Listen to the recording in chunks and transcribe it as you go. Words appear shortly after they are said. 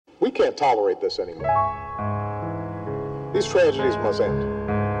We can't tolerate this anymore. These tragedies must end.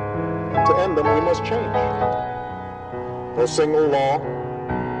 And to end them, we must change. No single law,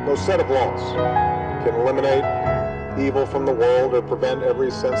 no set of laws can eliminate evil from the world or prevent every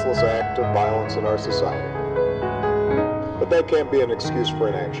senseless act of violence in our society. But that can't be an excuse for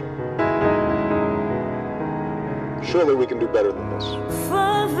inaction. Surely we can do better than this.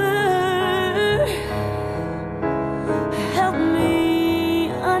 Father, help me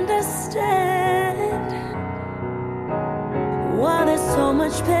understand why there's so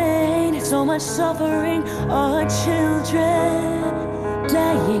much pain, so much suffering, our children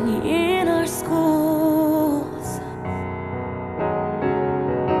dying in our schools.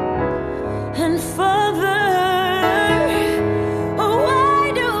 And Father,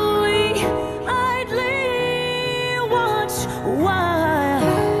 why do we idly watch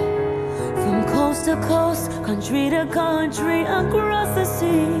while from coast to coast, country to country, across the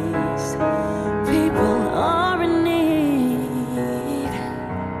seas, people are in need?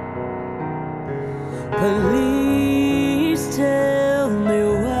 Please tell me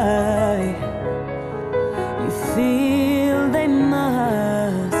why you feel they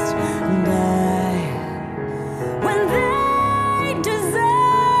must die when they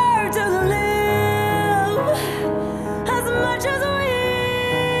deserve to live as much as we.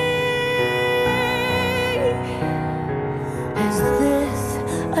 Is this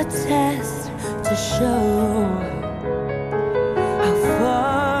a test to show how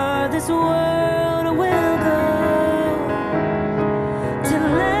far this world will go, to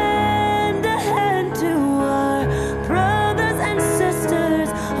lend a hand to our brothers and sisters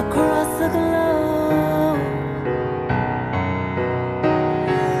across the globe?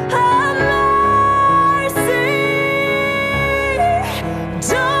 Have mercy,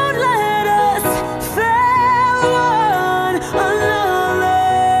 don't let us fail one another.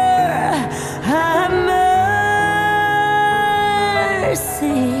 Have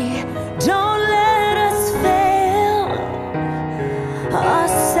mercy, don't let us fail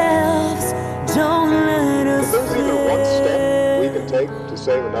ourselves. Don't let us If there's even one step we fail. can take to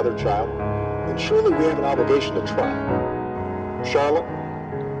save another child, then surely we have an obligation to try. Charlotte,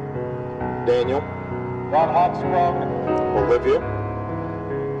 Daniel, Ron Hawksprung, Olivia,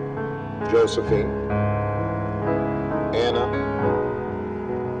 Josephine, Anna,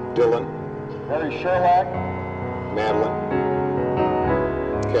 Dylan, Mary Sherlock, Madeline,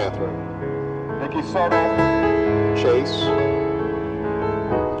 Catherine, Vicky Soto, Chase,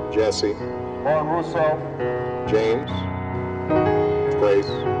 Jesse, Lauren Russo, James,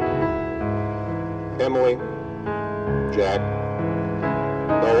 Grace, Emily, Jack,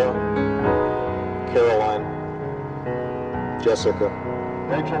 Noah, Caroline, Jessica,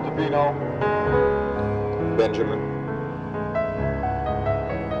 Rachel Davino, Benjamin,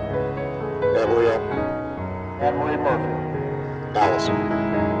 Evelio, Anne-Marie Murphy. Allison.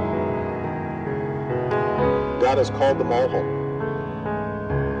 God has called them all home.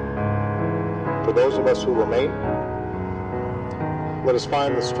 For those of us who remain, let us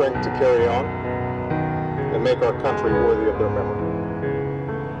find the strength to carry on and make our country worthy of their memory.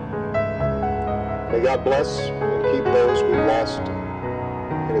 May God bless and keep those we've lost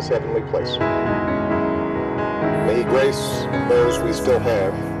in His heavenly place. May He grace those we still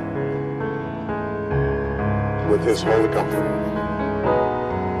have with His holy comfort.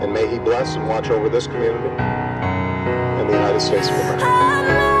 And may He bless and watch over this community and the United States of America.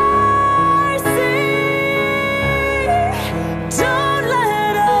 Have mercy, don't